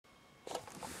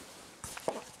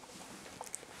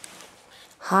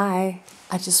Hi,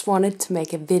 I just wanted to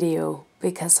make a video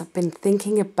because I've been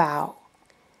thinking about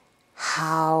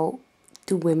how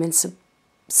do women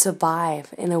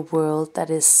survive in a world that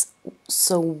is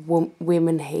so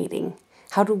women hating?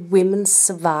 How do women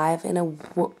survive in a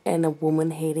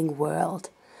woman hating world?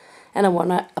 And I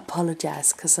want to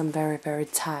apologize because I'm very, very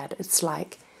tired. It's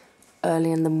like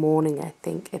early in the morning, I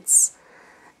think. It's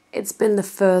been the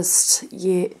first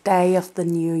day of the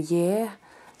new year,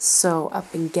 so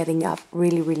I've been getting up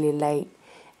really, really late.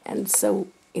 And so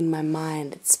in my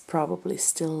mind, it's probably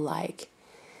still like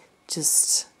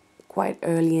just quite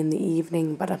early in the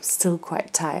evening, but I'm still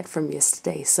quite tired from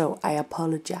yesterday, so I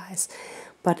apologize.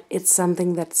 But it's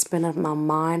something that's been on my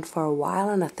mind for a while,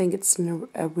 and I think it's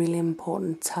a really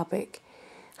important topic.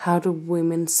 How do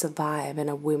women survive in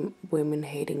a women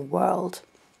hating world?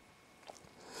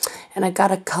 And I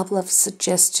got a couple of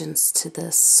suggestions to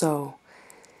this, so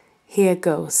here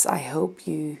goes. I hope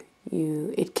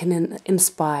it can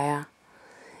inspire.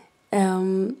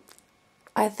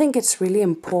 I think it's really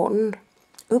important.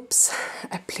 Oops,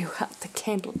 I blew out the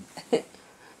candle.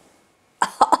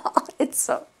 It's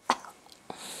so.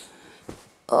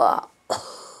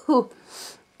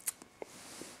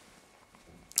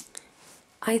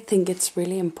 I think it's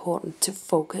really important to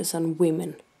focus on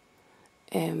women.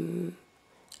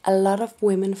 A lot of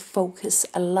women focus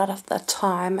a lot of their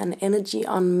time and energy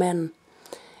on men.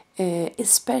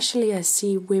 Especially I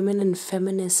see women in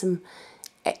feminism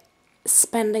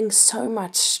spending so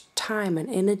much time and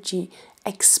energy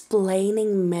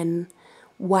explaining men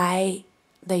why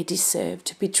they deserve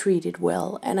to be treated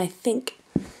well. And I think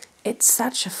it's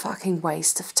such a fucking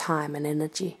waste of time and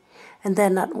energy. And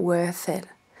they're not worth it.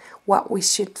 What we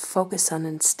should focus on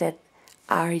instead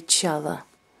are each other.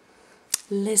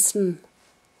 Listen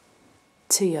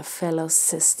to your fellow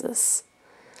sisters.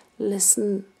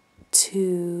 Listen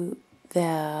to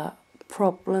their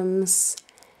problems.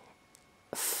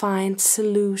 Find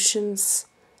solutions.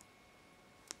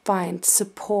 Find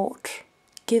support.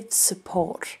 Give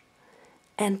support.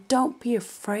 And don't be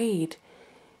afraid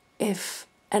if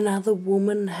another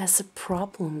woman has a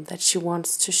problem that she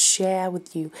wants to share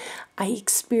with you. I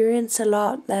experience a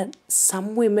lot that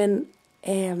some women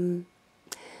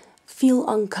feel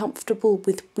uncomfortable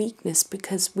with weakness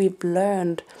because we've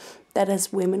learned that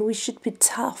as women we should be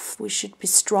tough, we should be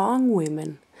strong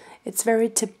women. It's very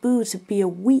taboo to be a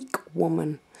weak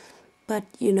woman. But,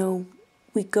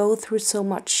 we go through so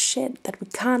much shit that we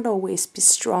can't always be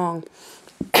strong.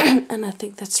 And I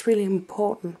think that's really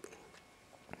important.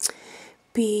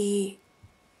 Be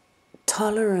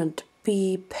tolerant,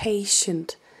 be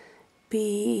patient,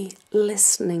 be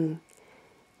listening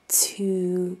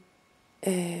to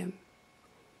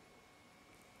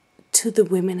the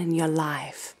women in your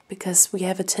life, because we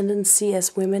have a tendency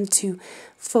as women to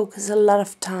focus a lot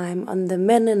of time on the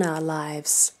men in our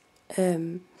lives,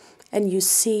 and you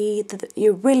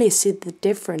really see the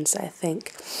difference, I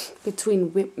think,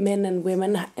 between men and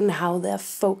women and how they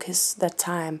focus their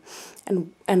time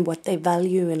and what they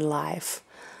value in life.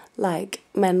 Like,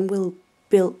 men will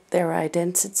build their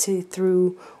identity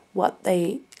through what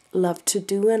they love to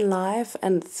do in life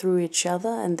and through each other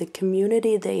and the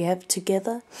community they have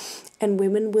together, and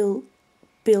women will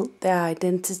build their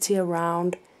identity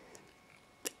around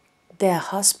their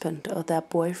husband or their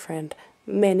boyfriend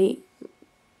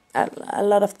a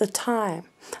lot of the time.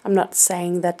 I'm not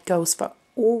saying that goes for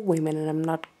all women, and I'm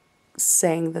not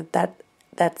saying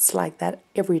that's like that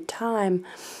every time,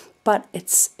 but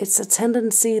it's a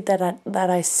tendency that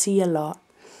I see a lot.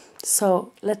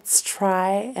 So let's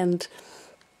try and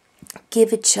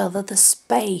give each other the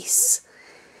space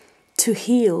to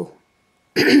heal,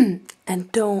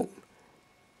 and don't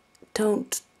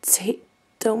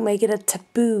make it a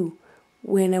taboo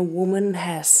when a woman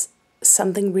has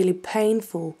something really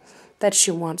painful that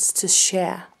she wants to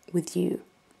share with you.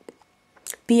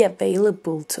 Be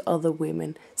available to other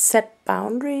women. Set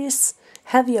boundaries.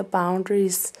 Have your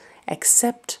boundaries.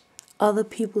 Accept other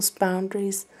people's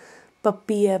boundaries, but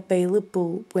be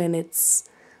available when it's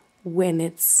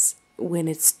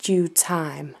due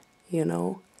time.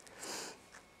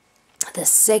 The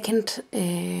second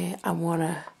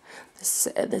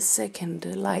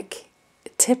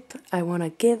tip I want to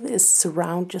give is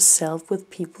surround yourself with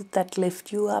people that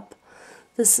lift you up.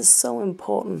 This is so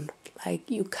important. Like,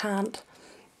 you can't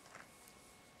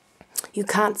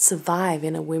survive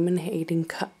in a women-hating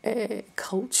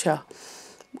culture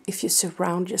if you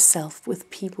surround yourself with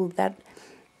people that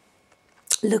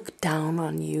look down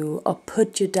on you or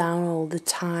put you down all the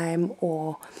time,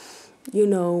 or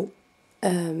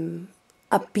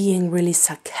are being really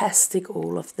sarcastic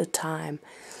all of the time.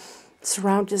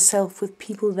 Surround yourself with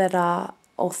people that are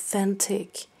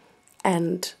authentic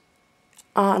and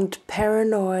aren't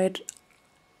paranoid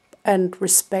and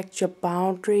respect your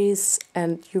boundaries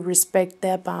and you respect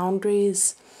their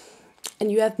boundaries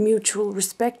and you have mutual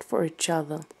respect for each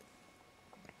other.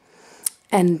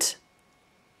 And,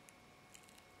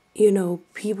 you know,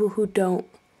 people who don't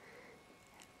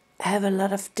have a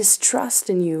lot of distrust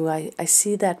in you, I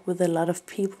see that with a lot of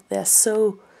people. They're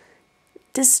so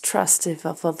distrustive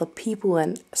of other people,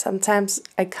 and sometimes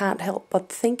I can't help but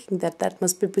thinking that that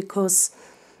must be because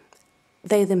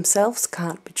they themselves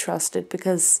can't be trusted,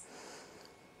 because,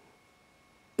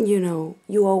 you know,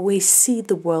 you always see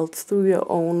the world through your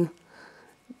own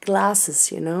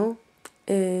glasses, you know.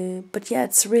 But yeah,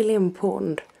 it's really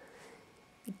important.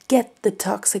 Get the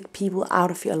toxic people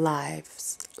out of your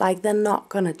lives. Like, they're not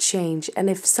gonna change. And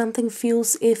if something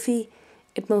feels iffy,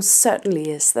 it most certainly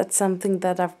is. That's something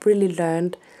that I've really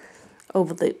learned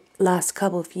over the last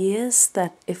couple of years,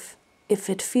 that if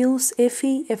it feels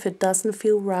iffy, if it doesn't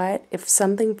feel right, if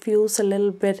something feels a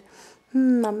little bit,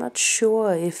 I'm not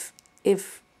sure if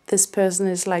this person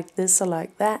is like this or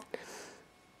like that,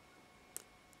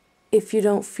 if you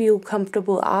don't feel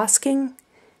comfortable asking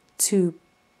to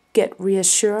get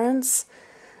reassurance,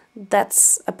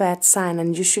 that's a bad sign,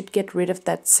 and you should get rid of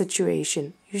that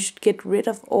situation. You should get rid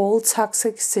of all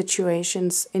toxic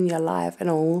situations in your life and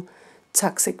all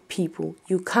toxic people.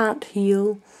 You can't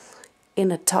heal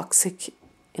in a toxic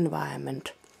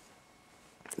environment.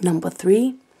 Number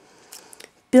 3,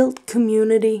 build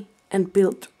community and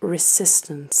build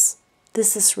resistance.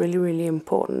 This is really, really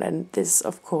important, and this,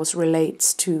 of course,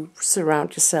 relates to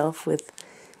surround yourself with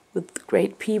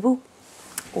great people,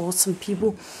 awesome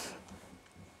people.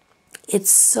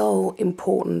 It's so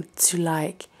important to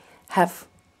like have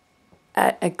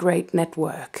a great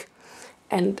network,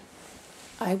 and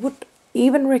I would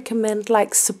even recommend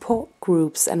like support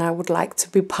groups, and I would like to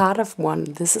be part of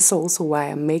one. This is also why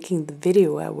I'm making the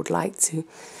video. I would like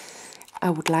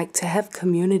to have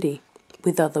community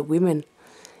with other women,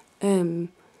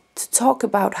 to talk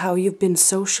about how you've been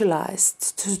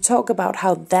socialized, to talk about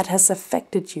how that has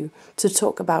affected you, to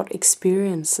talk about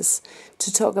experiences,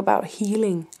 to talk about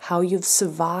healing, how you've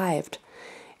survived,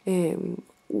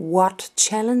 what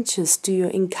challenges do you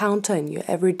encounter in your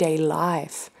everyday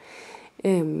life,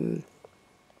 and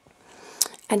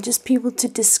just people to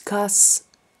discuss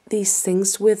these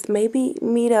things with. Maybe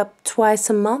meet up twice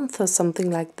a month or something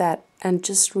like that, and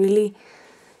just really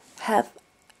have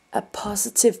a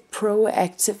positive,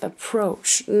 proactive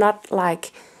approach, not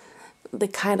like the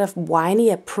kind of whiny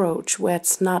approach where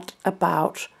it's not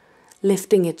about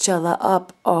lifting each other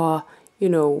up, or, you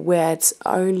know, where it's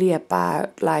only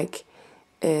about like,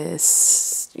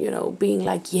 you know, being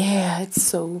like, yeah, it's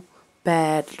so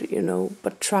bad, you know,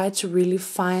 but try to really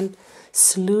find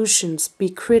solutions, be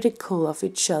critical of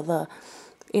each other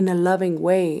in a loving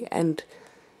way, and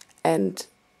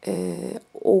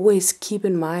always keep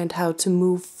in mind how to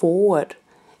move forward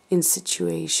in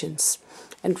situations.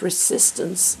 And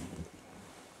resistance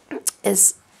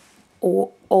is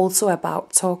also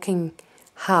about talking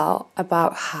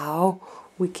about how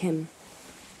we can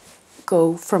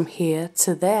go from here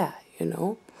to there, you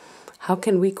know. How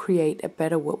can we create a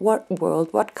better world?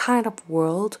 What kind of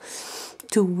world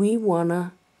do we want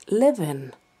to live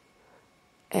in?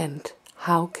 And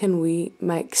how can we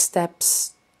make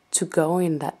steps to go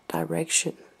in that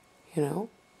direction, you know?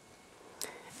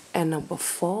 And number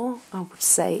 4, I would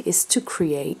say, is to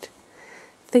create.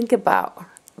 Think about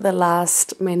the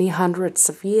last many hundreds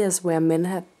of years where men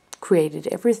have created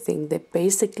everything. They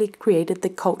basically created the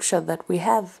culture that we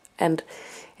have, and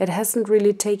it hasn't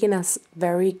really taken us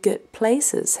very good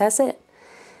places, has it?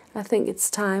 I think it's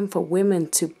time for women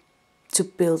to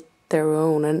build their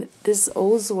own. And this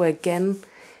also again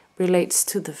relates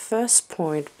to the first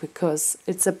point, because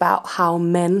it's about how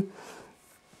men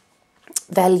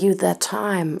value their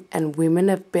time, and women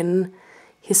have been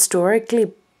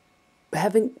historically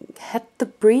having had the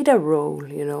breeder role,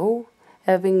 you know,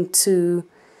 having to,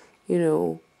 you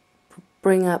know,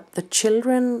 bring up the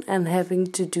children and having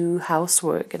to do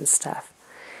housework and stuff.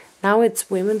 Now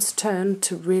it's women's turn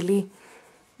to really,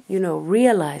 you know,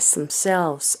 realize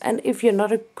themselves. And if you're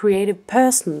not a creative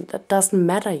person, that doesn't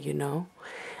matter, you know.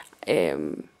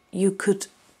 You could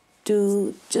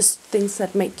do just things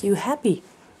that make you happy,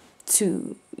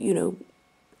 to, you know,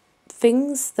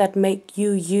 things that make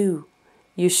you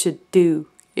should do,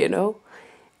 you know.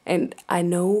 And I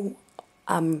know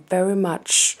I'm very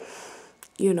much,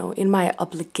 you know, in my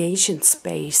obligation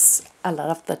space a lot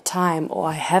of the time, or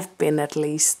I have been at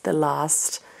least the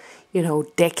last, you know,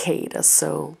 decade or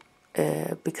so,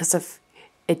 because of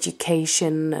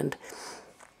education and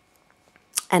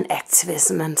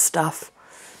activism and stuff.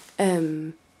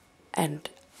 And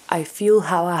I feel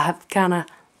how I have kind of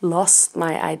lost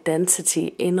my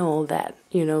identity in all that,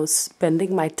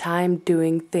 spending my time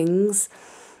doing things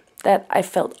that I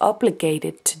felt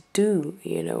obligated to do,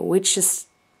 which is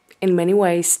in many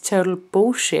ways total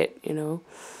bullshit,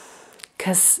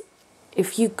 because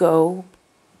if you go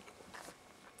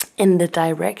in the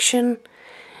direction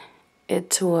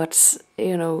towards,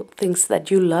 things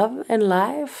that you love in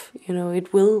life,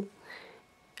 it will,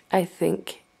 I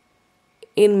think,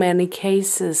 in many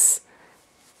cases,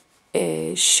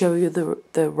 show you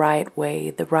the right way,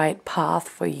 the right path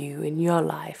for you in your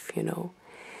life,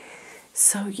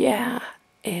 So yeah,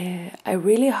 I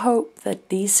really hope that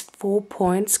these 4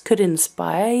 points could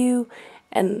inspire you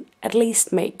and at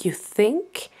least make you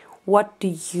think. What do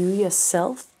you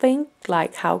yourself think?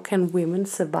 Like, how can women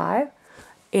survive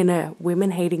in a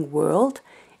women-hating world?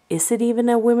 Is it even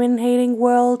a women-hating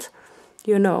world?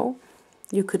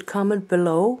 You could comment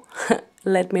below,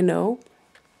 let me know.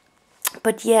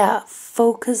 But yeah,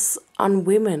 focus on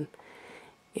women.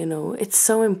 It's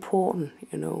so important,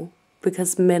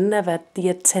 because men have had the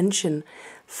attention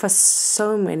for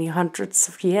so many hundreds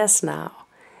of years now.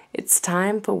 It's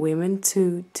time for women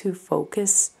to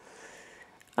focus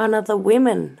on other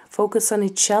women, focus on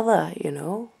each other,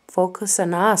 focus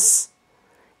on us,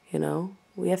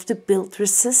 We have to build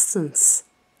resistance,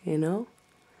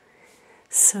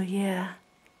 So yeah,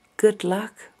 good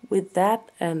luck with that,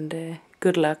 and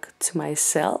good luck to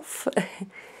myself.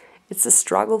 It's a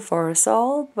struggle for us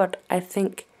all, but I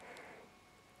think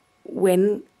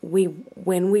when we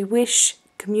wish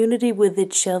community with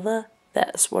each other,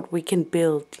 that's what we can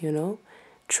build,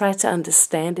 Try to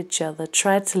understand each other,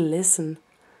 try to listen,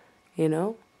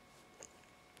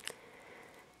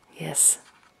 Yes.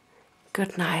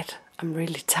 Good night. I'm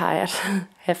really tired.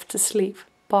 Have to sleep.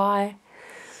 Bye.